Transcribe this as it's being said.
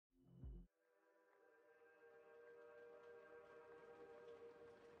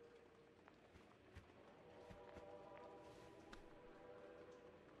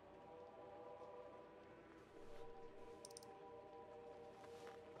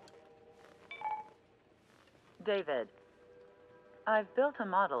David, I've built a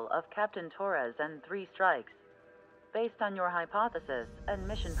model of Captain Torres and 3 strikes. Based on your hypothesis and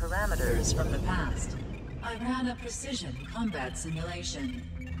mission parameters... Years from the past, I ran a precision combat simulation.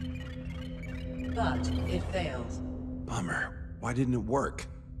 But it failed. Bummer. Why didn't it work?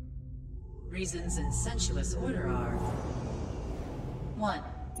 Reasons in sensuous order are... 1.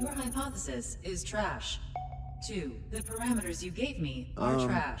 Your hypothesis is trash. 2. The parameters you gave me are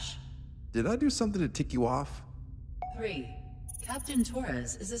trash. Did I do something to tick you off? 3. Captain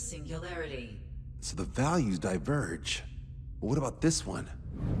Torres is a singularity. So the values diverge. But what about this one?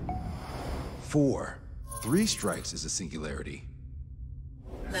 4. 3 strikes is a singularity.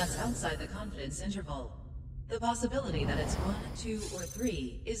 That's outside the confidence interval. The possibility that it's 1, 2, or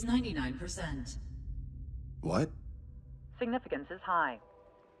 3 is 99%. What? Significance is high.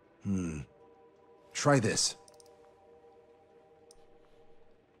 Try this.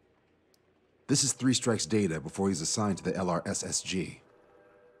 This is 3 strikes data before he's assigned to the LRSSG.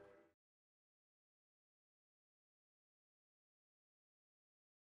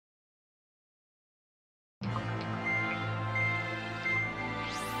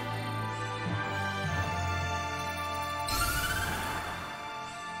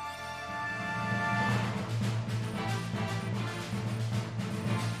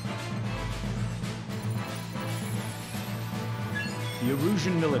 The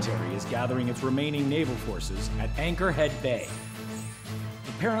Erusian military is gathering its remaining naval forces at Anchorhead Bay.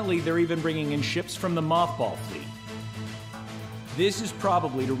 Apparently, they're even bringing in ships from the Mothball fleet. This is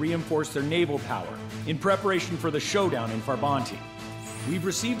probably to reinforce their naval power in preparation for the showdown in Farbanti. We've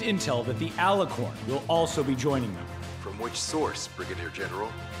received intel that the Alicorn will also be joining them. From which source, Brigadier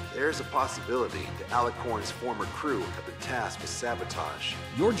General? There's a possibility the Alicorn's former crew have been tasked with sabotage.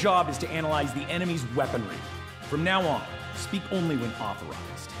 Your job is to analyze the enemy's weaponry. From now on, speak only when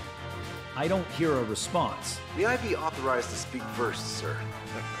authorized. I don't hear a response. May I be authorized to speak first, sir?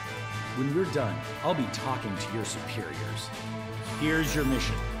 When we're done, I'll be talking to your superiors. Here's your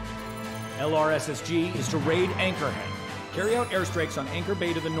mission. LRSSG is to raid Anchorhead, carry out airstrikes on Anchor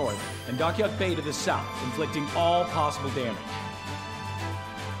Bay to the north and Dockyard Bay to the south, inflicting all possible damage.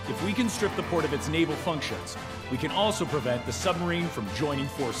 If we can strip the port of its naval functions, we can also prevent the submarine from joining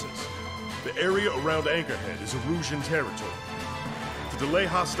forces. The area around Anchorhead is Erusian territory. To delay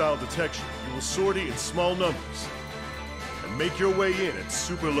hostile detection, you will sortie in small numbers and make your way in at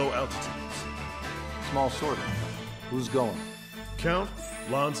super low altitudes. Small sortie. Who's going? Count,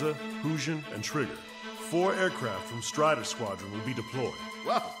 Lanza, Hujan, and Trigger. 4 aircraft from Strider Squadron will be deployed.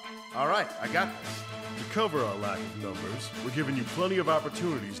 Well, all right, I got this. To cover our lack of numbers, we're giving you plenty of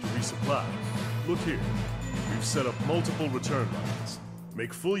opportunities to resupply. Look here, we've set up multiple return lines.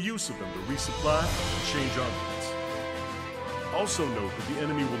 Make full use of them to resupply and change armaments. Also note that the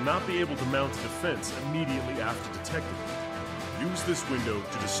enemy will not be able to mount a defense immediately after detecting them. Use this window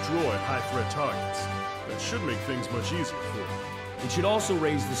to destroy high-threat targets. That should make things much easier for you. It should also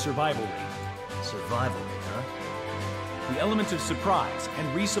raise the survival rate. Survival rate, huh? The element of surprise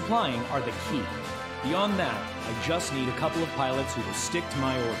and resupplying are the key. Beyond that, I just need a couple of pilots who will stick to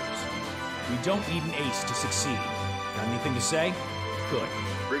my orders. We don't need an ace to succeed. Got anything to say? Good.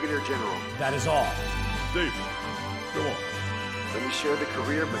 Brigadier General. That is all. David, go on. Let me share the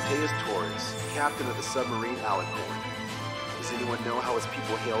career of Mateus Torres, captain of the submarine Alicorn. Does anyone know how his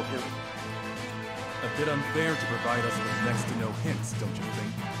people hailed him? A bit unfair to provide us with next to no hints, don't you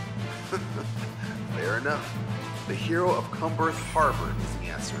think? Fair enough. The hero of Cumberth Harbor is the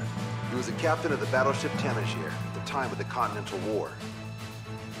answer. He was a captain of the battleship Tanager at the time of the Continental War.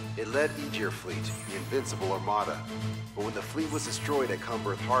 It led Aegir Fleet, the Invincible Armada. But when the fleet was destroyed at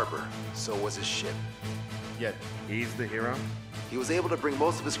Cumberth Harbor, so was his ship. Yet, he's the hero? He was able to bring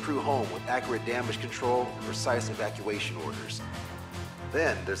most of his crew home with accurate damage control and precise evacuation orders.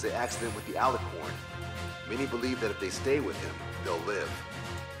 Then there's the accident with the Alicorn. Many believe that if they stay with him, they'll live.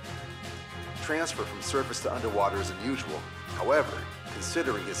 Transfer from surface to underwater is unusual. However,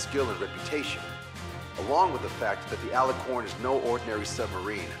 considering his skill and reputation, along with the fact that the Alicorn is no ordinary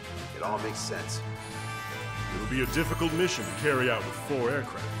submarine, it all makes sense. It'll be a difficult mission to carry out with 4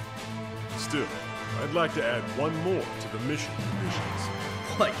 aircraft. Still, I'd like to add one more to the mission conditions.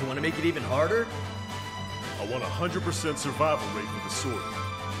 What, you want to make it even harder? I want 100% survival rate for the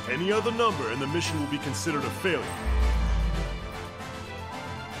sortie. Any other number and the mission will be considered a failure.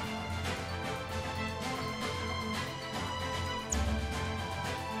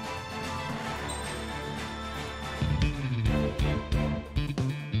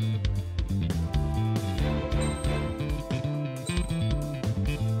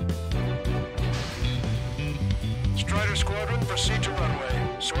 Strider Squadron, proceed to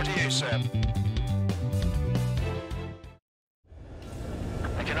runway. Sortie ASAP.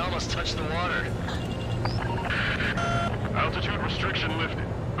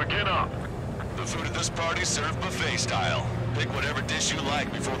 Looking up. The food at this party's served buffet style. Pick whatever dish you like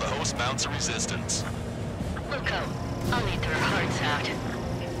before the host mounts a resistance. Wilco, I'll eat their hearts out.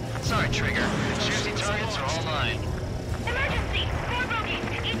 Sorry, Trigger. Juicy targets are all mine. Emergency! 4 bogeys!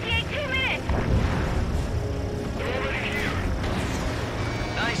 ETA 2 minutes! Already here.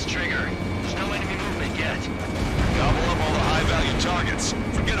 Nice, Trigger. There's no enemy movement yet. Gobble up all the high-value targets.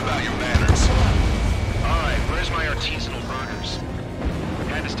 Forget about your manners. Alright, where's my artisanal burgers?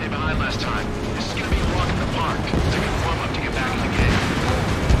 I had to stay behind last time. This is gonna be a walk in the park. It's a good warm-up to get back in the game.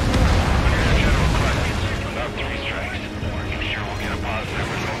 General question. About 3 strikes. You sure we'll get a positive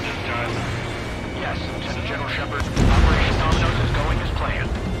result this time? Yes, Lieutenant General Shepard. Operation Dominoes is going as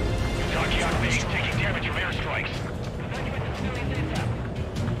planned. Takiak being taking damage from airstrikes.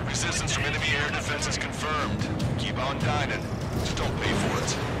 Resistance from enemy air defense is confirmed. Keep on dining. Just don't pay for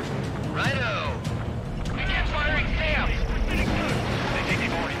it. Righto! Begin firing Sam! They think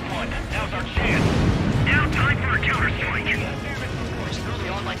they've already won. Now's our chance. Now time for a counterstrike. These newly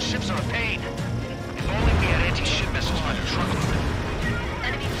online ships are a pain. If only we had anti-ship missiles on your truckload.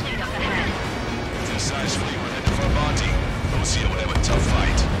 Enemy fleet up ahead. This size fleet we're headed for a bounty. OCO would have a tough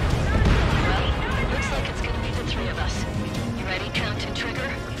fight. Well, looks like it's gonna be the 3 of us. You ready, Captain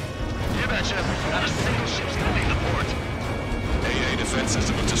Trigger? You betcha. Not a single ship's gonna leave the port. AA defense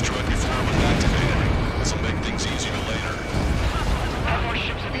system was destroyed before it was activated. This will make things easier later. All our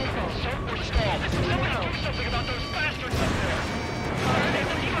ships have been sunk or stalled. Somebody do something about those bastards up there! There's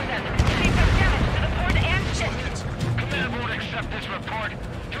a few of them. They've done damage to the port and ship. Command won't accept this report.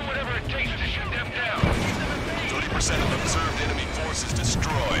 Do whatever it takes to shoot them down. 30% of observed enemy force is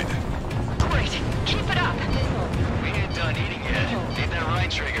destroyed. Great. Keep it up. We ain't done eating yet. Ain't that right,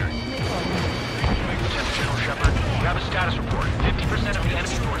 Trigger? Lieutenant General Shepard, we have a status report. 50% of the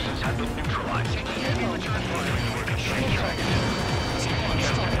enemy forces have been neutralized.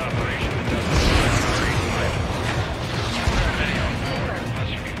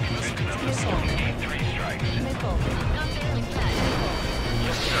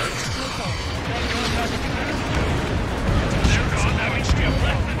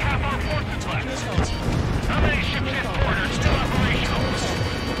 How many ships in port are still operational?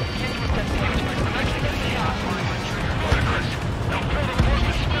 They'll pull the force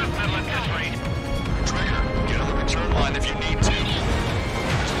with spot metal at this rate. Trigger, get on the return line if you need to.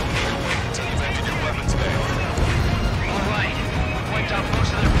 There's no need to wait until you've emptied your weapons bay. All right. Wiped out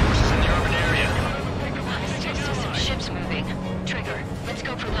most of their forces in the urban area. Still see some ships moving. Trigger, let's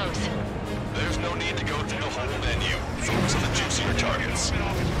go for those. There's no need to go through the whole menu. Focus on the juicier targets.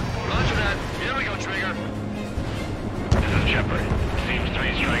 Roger that. Here we go, Trigger. This is Shepard. Seems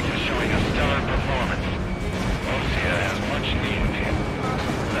 3 strikes is showing a stellar performance. OCA has much needed him.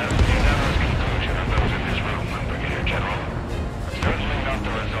 That's the unanimous conclusion of those in this room, Brigadier General. Certainly not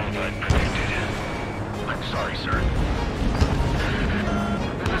the result I predicted. I'm sorry, sir.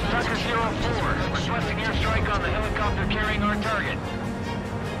 This is Tucker 04, requesting airstrike on the helicopter carrying our target.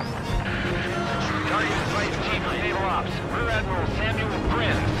 Target is Vice Chief of Naval Ops, Rear Admiral Samuel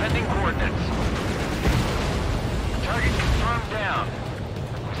Brin, sending coordinates. Target confirmed down.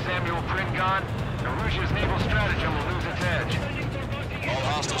 With Samuel Brin gone, Naruja's naval stratagem will lose its edge. All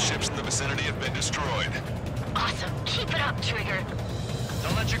hostile ships in the vicinity have been destroyed. Awesome. Keep it up, Trigger.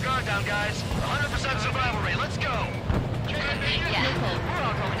 Don't let your guard down, guys. 100% survival rate. Let's go. Yeah, we're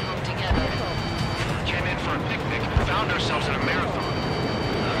all going home together. Came in for a picnic and found ourselves in a marathon.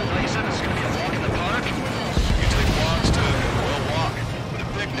 I thought you said this was going to be a walk in the park. You take walks too. Well, walk. With a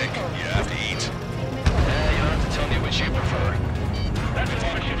picnic, you have to eat. You don't have to tell me which you prefer. That's a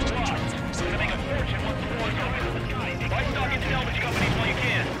lot of ships lost. It's gonna make a fortune once the war's over. Buy stock in salvage companies while you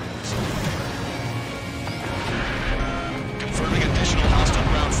can. Confirming additional hostile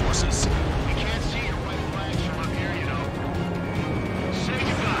ground forces. We can't see your white flags from up here, you know. Say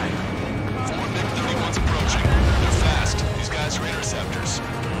goodbye. Forward MiG-31's approaching. They're fast. These guys are interceptors.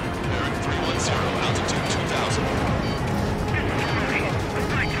 Bearing 310, altitude 2,000.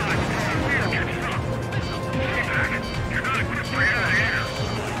 You're not equipped for air-to-air.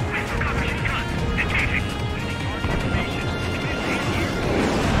 We still got machine guns. Engaging.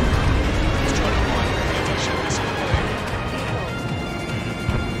 Charlie 1, anti-ship missile away.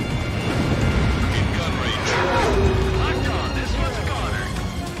 In gun range. Locked on. This one's a goner.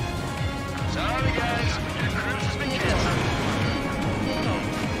 Sorry, guys. Your cruise has been canceled.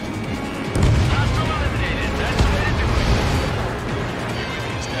 Hostile eliminated. That's the way to do it.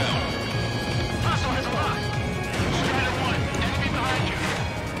 It's down. Hostile has a lock. Strider 1, enemy behind you.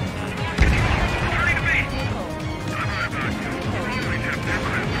 Turning to me.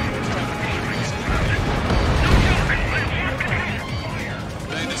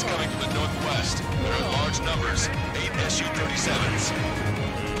 Bandits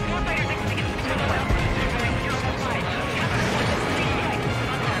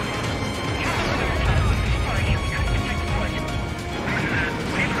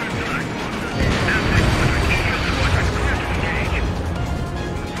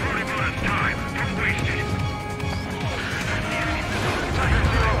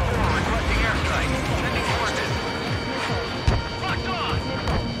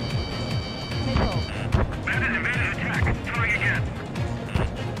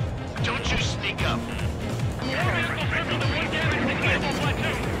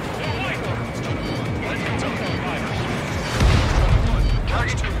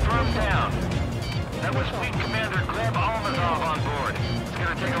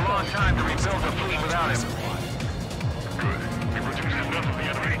gonna take a long time to rebuild the fleet without him. Good. We've reduced enough of the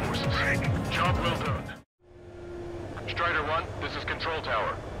enemy forces. Job well done. Strider 1, this is Control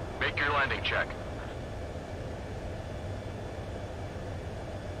Tower. Make your landing check.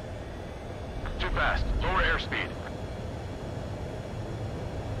 Too fast. Lower airspeed.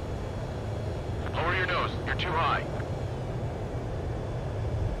 Lower your nose. You're too high.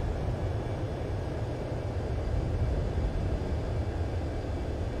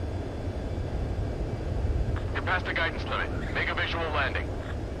 You're past the guidance limit. Make a visual landing.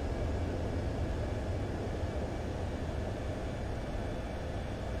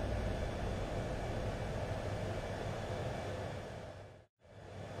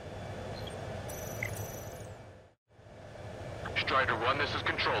 Strider 1, this is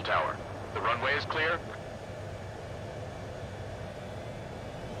Control Tower. The runway is clear.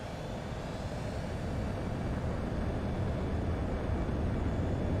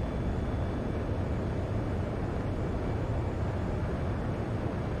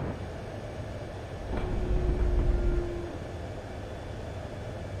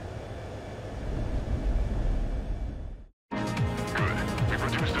 Good. We've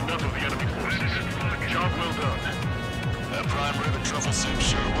reduced enough of the enemy forces. Job well done. That prime rib and truffle soup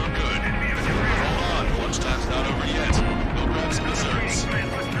sure were good. Hold on, lunchtime's not over yet. Go grab some desserts.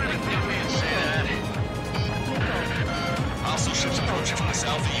 Hostile ships approaching from the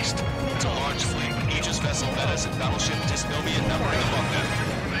southeast. It's a large fleet with Aegis vessel Menace and battleship Dysnomia numbering among them.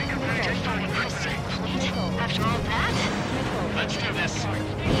 After all that? Let's do this.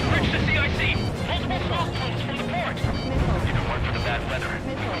 Bridge to CIC. Multiple smoke plumes from the port. Even one for the bad weather.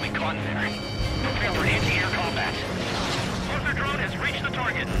 Only cotton there. Prepare for anti-air combat. Arthur drone has reached the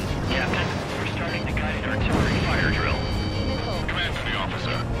target. Captain, we're starting the guided artillery fire drill. Command to the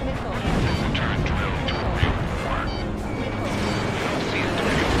officer. Turn drill to a real war. See the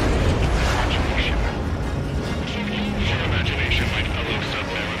target. Imagination. Your imagination, my fellow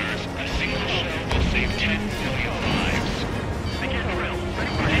submariners. A single shell will save 10 million lives. Begin drill.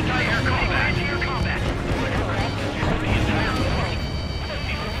 Ready for anti-air combat. Anti-air combat. The entire fleet.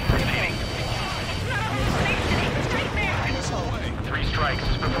 Remaining. 3 strikes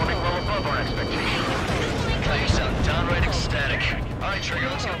is performing well above our expectations. God, you sound downright ecstatic. Alright, Trigger,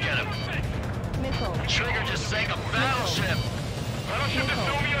 let's go get him. Trigger just sank a battleship. Battleship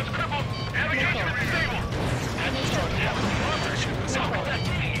Dysnomia is crippled. Navigation is disabled.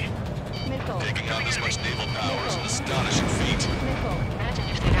 Taking on this much naval power is an astonishing feat. Imagine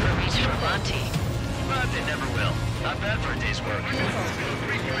if they never reached Vermonti. But they never will. Not bad for a day's work. The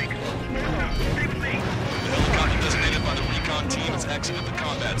helicopter designated by the recon team has exited the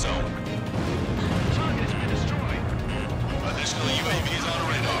combat zone. Target has been destroyed. Additional UAVs on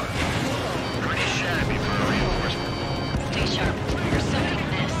radar. Pretty shabby for a reinforcement. Stay sharp. You're sucking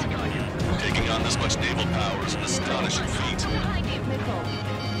this. Taking on this much naval power is an astonishing feat. Behind you.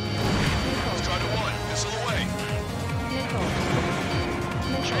 Strider 1, missile away.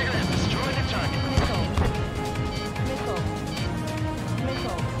 Trigger has destroyed the target.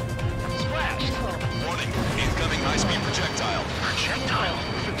 Splashed. Warning, incoming high-speed projectile. Projectile?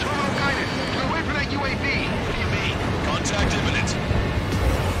 The terminal guided. Get away from that UAV. What do you mean? Contact imminent.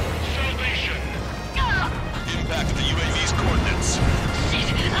 Salvation. Impact of the UAV's coordinates. Shit,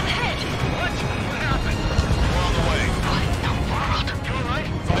 I'm ahead. What? What happened? We're on the way. What in the world? You alright?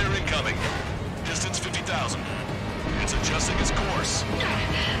 Fire incoming. Distance 50,000. It's adjusting its course.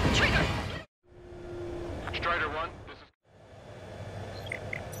 Trigger. Strider 1, this is...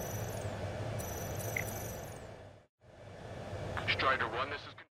 Strider 1, this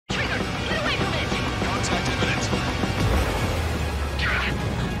is... Trigger, get away from it. Contact imminent.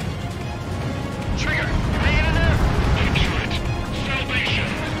 Trigger, you hanging in there? Excellent. Salvation.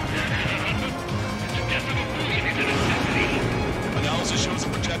 The death of a bullion is a necessity. Analysis shows the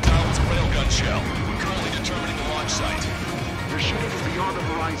projectile was a railgun shell. We're currently determining the launch site. They're shooting from beyond the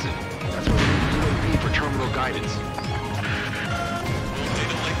horizon. That's why we need UAV for terminal guidance. We'll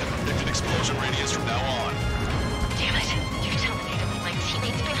data link the predicted explosion radius from now on. Damn it. You're telling me to leave my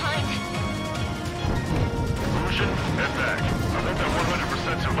teammates behind? Illusion, head back. I'm at that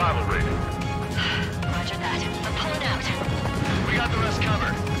 100% survival rating. Roger that. I'm pulling out. We got the rest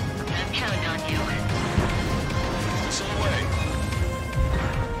covered. I'm counting on you. Missile away.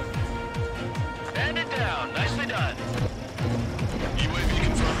 And it down. Nicely done. UAV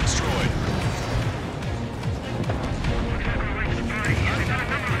confirmed destroyed.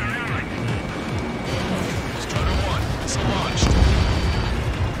 Strider 1, missile launched.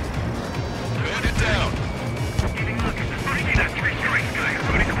 Bandit down.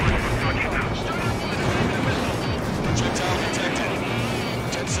 Projectile detected.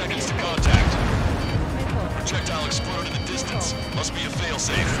 Must be a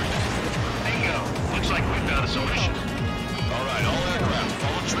failsafe. Bingo. Looks like we found a solution. All right, all aircraft,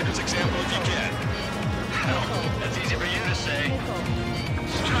 follow Trigger's example if you can. Hell, that's easy for you to say.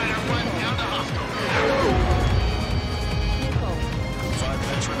 Strider 1 down to hostile. 5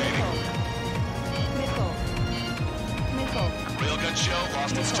 minutes remaining. Railgun shell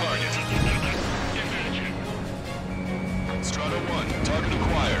lost its target. Strider 1, target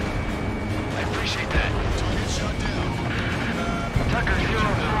acquired. I appreciate that. Target shot down. Tucker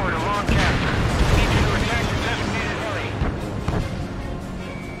 04 to long capture. Need you to attack the designated heli.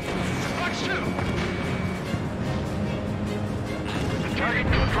 Fox 2. Target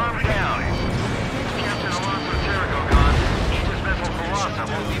confirmed down. Captain Alonso Terrigo gone. Aegis vessel Velosa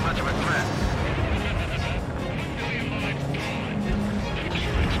won't be much of a threat.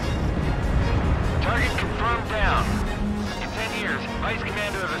 Target confirmed down. In 10 years, Vice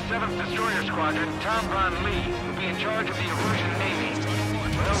Commander of the 7th Destroyer Squadron, Tom Von Lee, will be in charge of the Erusian Navy.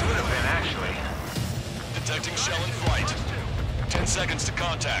 Well, would have been, actually. Detecting shell in flight. 10 seconds to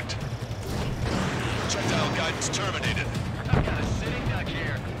contact. Projectile guidance terminated. I've got a sitting duck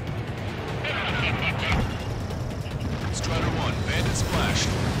here. Strider 1, bandit splashed.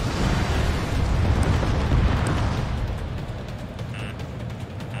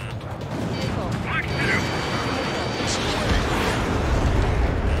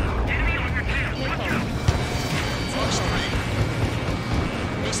 Fox 3.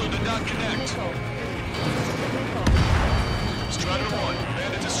 Missile did not connect. Strider 1,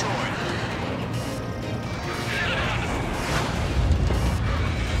 bandit destroyed.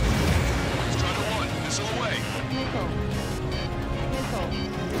 Strider 1, missile away.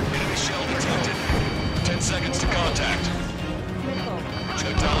 Enemy shell detected. 10 seconds to contact.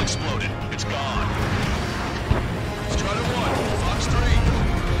 Projectile exploded. It's gone. Strider 1, Fox 3.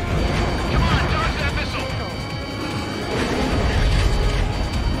 Come on, dodge that missile!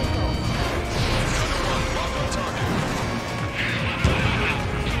 Strider 1, lock on target.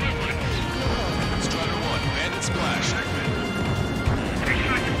 Strider 1, bandit splash.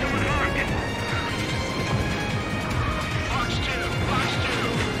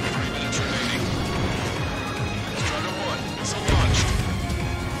 3 minutes remaining. Strider 1, missile launched.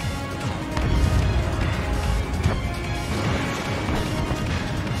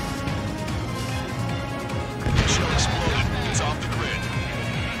 Shell exploded. It's off the grid.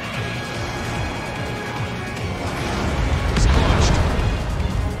 It's launched.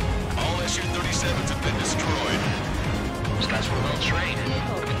 All SU-37s have been destroyed. Those guys were well trained. It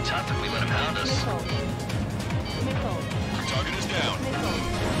would have been tough if we let them hound us. Target is down.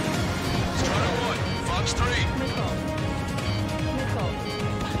 Strider 1, Fox 3.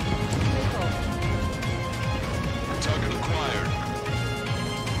 Target acquired.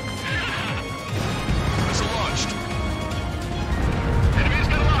 Missile launched. Enemy's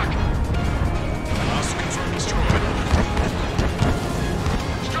got a lock! Hostile confirmed destroyed.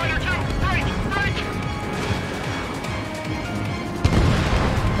 Strider 2, break! Break!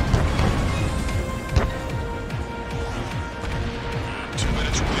 2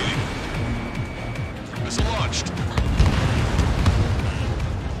 minutes remaining. Missile launched.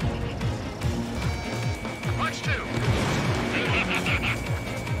 Fox 2!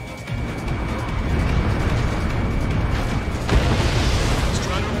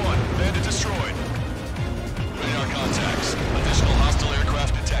 Strider 1, bandit destroyed. Radar contacts. Additional hostile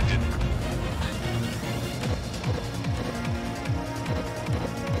aircraft detected.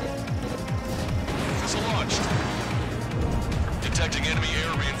 Missile launched. Detecting enemy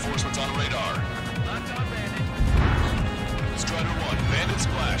air reinforcements on radar. Strider 1, bandit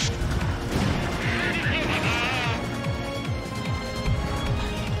splashed.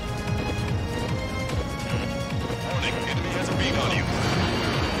 Warning, enemy has a beam on you.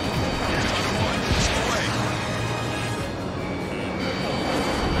 Strider 1, missile away.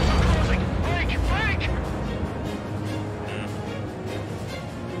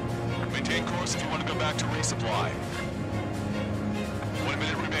 Maintain course if you want to go back to resupply. 1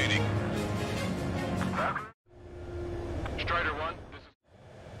 minute remaining. Strider 1, this is...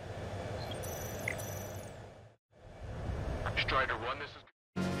 Strider 1, this is...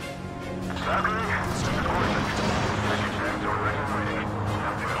 Valkyrie, this is Corson. Second chance or ready waiting.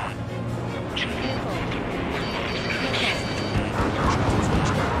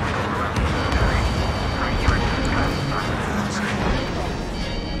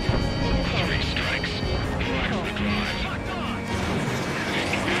 Three strikes. Flags the drive.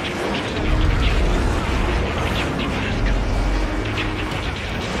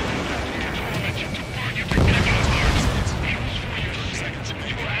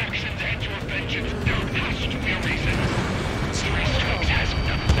 Actions and your vengeance.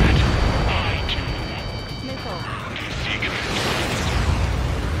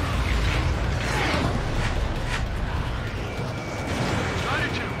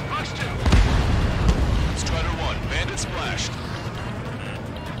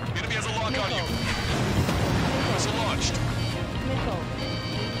 lock on you. Missile launched.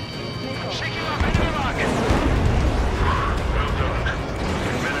 Shake you off into the rocket! Well done.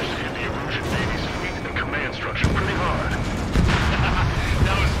 You managed to hit the Erosion Navy's fleet and command structure pretty hard.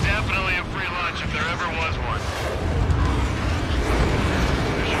 That was definitely a free lunch if there ever was one.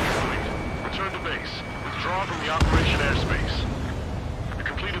 Mission complete. Return to base. Withdraw from the operation airspace. You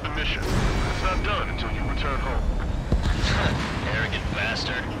completed the mission. It's not done until you return home. Arrogant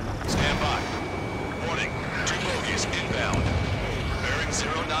bastard. Stand by. Warning. 2 bogies inbound. Bearing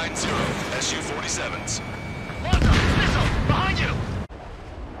 090. SU-47s. Walter! Missile! Behind you!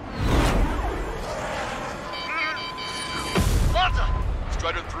 Walter!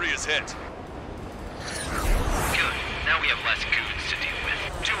 Strider 3 is hit. Good. Now we have less goons to deal with.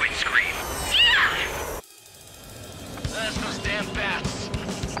 Do it, Scream. That's those damn bats.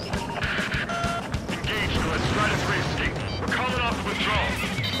 Engage to let Strider 3 escape. We're calling off the withdrawal.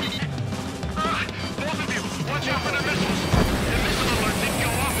 Both of you, watch out for the missiles. The missile alert didn't go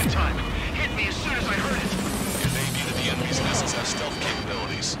off in time. Hit me as soon as I heard it. It may be that the enemy's missiles have stealth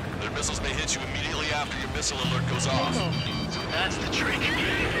capabilities. Their missiles may hit you immediately after your missile alert goes off. So that's the trick.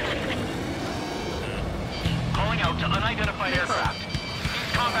 Calling out to unidentified aircraft.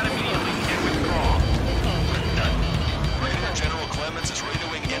 Use combat immediately and withdraw. Radar General Clemens is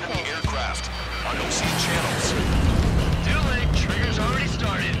radioing enemy aircraft on OC channels. Too late. Trigger's already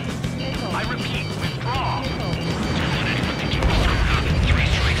started. I repeat, withdraw. Don't let anyone think you can screw up in 3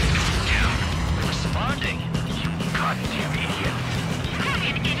 strikes down. Responding. You goddamn idiot. Call me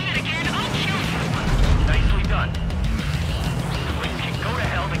an idiot again, I'll kill you! Nicely done. Siblings can go to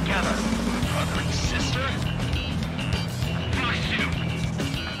hell together. Brother and sister? Not soon.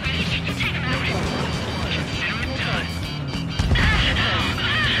 Ready to take him out. Consider it done.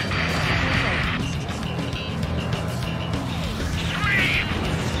 Scream!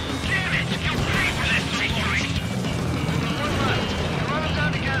 Damn it! You'll pay for this, Trigger! One left. We're almost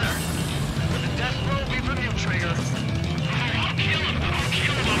down together. But the death blow will be from you, Trigger. I'll kill him,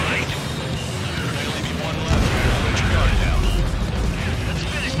 all right? There may only be one left. Put your guard down. Let's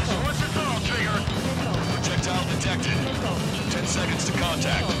finish this once and for all, Trigger. Projectile detected. 10 seconds to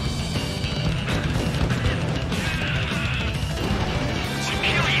contact. To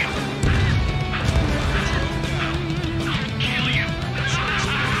kill you! I'll kill you!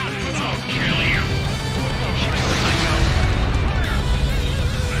 I'll kill you!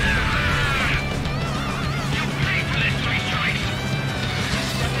 You'll pay for this, 3 strikes!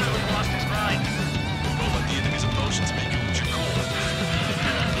 He's definitely lost his mind. Don't let the enemy's emotions make you lose your cool.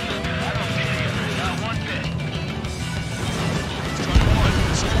 I don't feel you. Not one bit. Strider 1,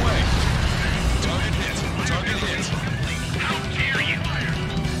 missile away. Target hit. Target hit. How dare you!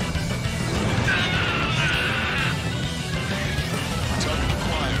 Target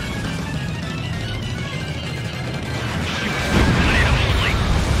acquired.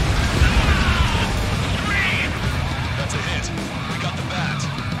 That's a hit. We got the bat.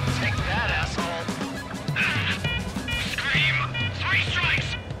 Take that, asshole. Scream! 3 strikes!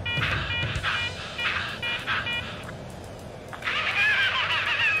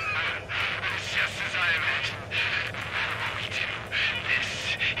 Just as I imagined. We do. This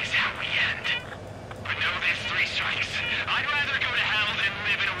is how we end. But know this, 3 strikes. I'd rather go to hell than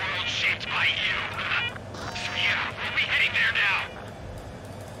live in a world shaped by you. So yeah, we'll be heading there now.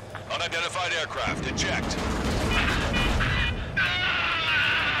 Unidentified aircraft. Eject.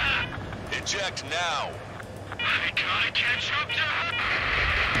 Eject now. I gotta catch up to her.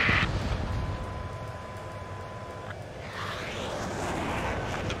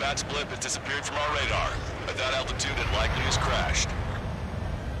 The bat's blip has disappeared from our radar. At that altitude, it likely has crashed.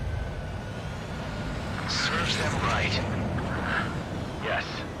 Serves them right. Yes.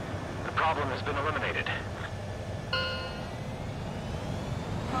 The problem has been eliminated.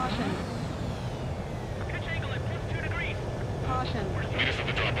 Caution. Pitch angle at +2 degrees. Caution. Meet us at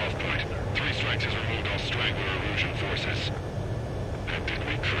the drop-off point. 3 strikes has removed all Strangler erosion forces. That did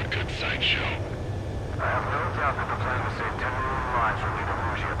make for a good sideshow. I have no doubt that the plan to save 10 million lives will lead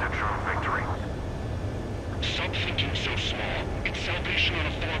Erosia to true victory. Stop thinking so small. It's salvation on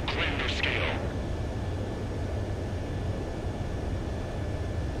a far grander scale.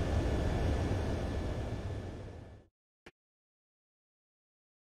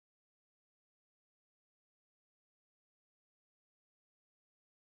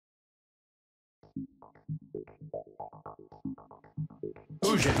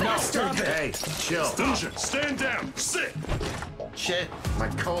 Fusion, no, stop it! Hey, chill. Fusion, stand down! Sit! Shit, my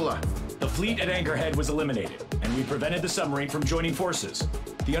cola. The fleet at Anchorhead was eliminated, and we prevented the submarine from joining forces.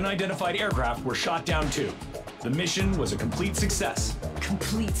 The unidentified aircraft were shot down too. The mission was a complete success.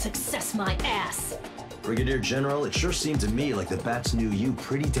 Complete success, my ass! Brigadier General, it sure seemed to me like the Bats knew you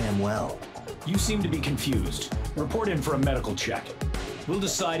pretty damn well. You seem to be confused. Report in for a medical check. We'll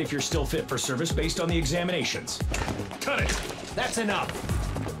decide if you're still fit for service based on the examinations. Cut it! That's enough!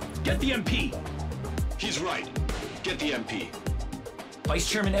 Get the MP! He's right. Get the MP. Vice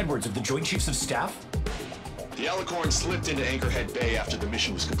Chairman Edwards of the Joint Chiefs of Staff? The Alicorn slipped into Anchorhead Bay after the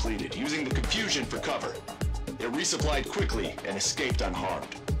mission was completed, using the confusion for cover. It resupplied quickly and escaped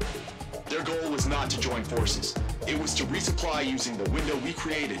unharmed. Their goal was not to join forces. It was to resupply using the window we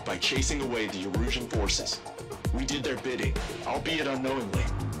created by chasing away the Erusian forces. We did their bidding, albeit unknowingly.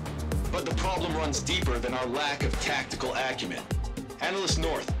 But the problem runs deeper than our lack of tactical acumen. Analyst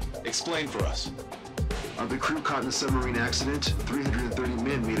North, explain for us. Of the crew caught in the submarine accident, 330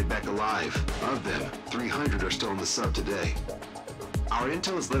 men made it back alive. Of them, 300 are still in the sub today. Our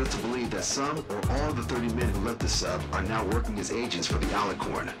intel has led us to believe that some or all of the 30 men who left the sub are now working as agents for the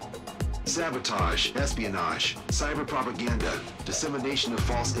Alicorn. Sabotage, espionage, cyber propaganda, dissemination of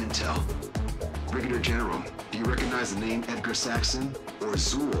false intel. Brigadier General, do you recognize the name Edgar Saxon, or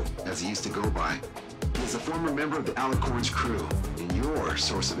Zool, as he used to go by? He is a former member of the Alicorn's crew, and your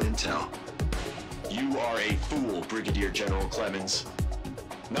source of intel. You are a fool, Brigadier General Clemens.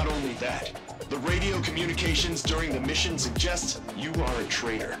 Not only that, the radio communications during the mission suggest you are a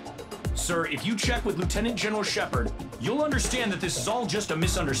traitor. Sir, if you check with Lieutenant General Shepard, you'll understand that this is all just a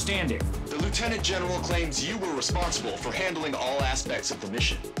misunderstanding. The Lieutenant General claims you were responsible for handling all aspects of the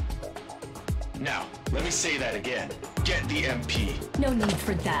mission. Now, let me say that again. Get the MP. No need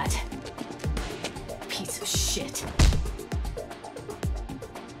for that. Piece of shit.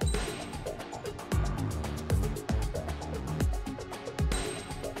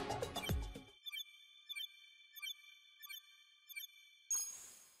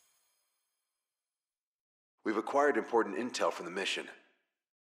 We've acquired important intel from the mission.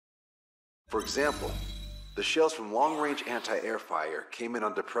 For example, the shells from long-range anti-air fire came in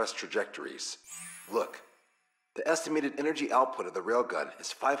on depressed trajectories. Look, the estimated energy output of the railgun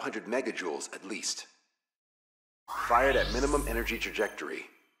is 500 megajoules at least. Fired at minimum energy trajectory,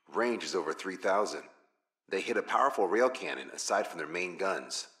 range is over 3,000. They hit a powerful rail cannon aside from their main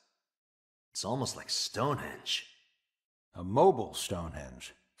guns. It's almost like Stonehenge. A mobile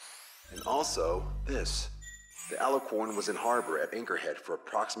Stonehenge. And also, this. The Alicorn was in harbor at Anchorhead for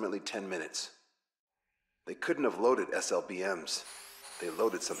approximately 10 minutes. They couldn't have loaded SLBMs. They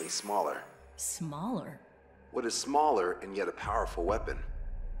loaded something smaller. Smaller? What is smaller and yet a powerful weapon?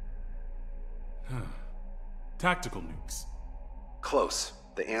 Tactical nukes. Close.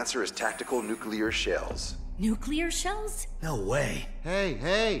 The answer is tactical nuclear shells. Nuclear shells? No way.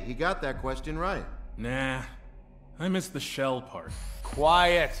 Hey, he got that question right. Nah, I missed the shell part.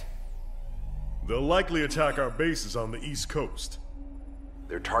 Quiet. They'll likely attack our bases on the East Coast.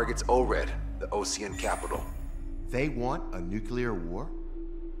 Their target's ORED, the Ocean capital. They want a nuclear war?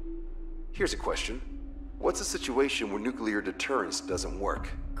 Here's a question. What's a situation where nuclear deterrence doesn't work?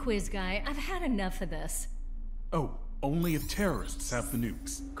 Quiz guy, I've had enough of this. Oh, only if terrorists have the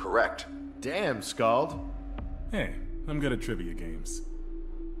nukes. Correct. Damn, Scald. Hey, I'm good at trivia games.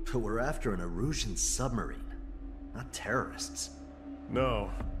 But we're after an Erusian submarine, not terrorists. No,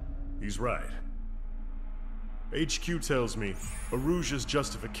 he's right. HQ tells me Erusia's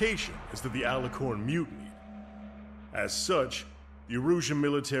justification is that the Alicorn mutinied. As such, the Erusian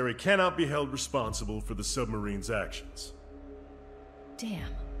military cannot be held responsible for the submarine's actions. Damn.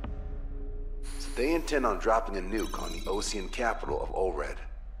 So they intend on dropping a nuke on the Ocean capital of ORED.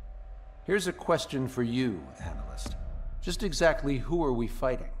 Here's a question for you, analyst. Just exactly who are we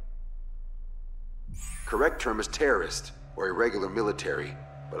fighting? Correct term is terrorist, or irregular military,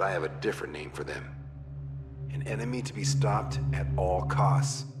 but I have a different name for them. An enemy to be stopped at all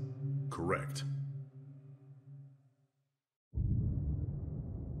costs. Correct.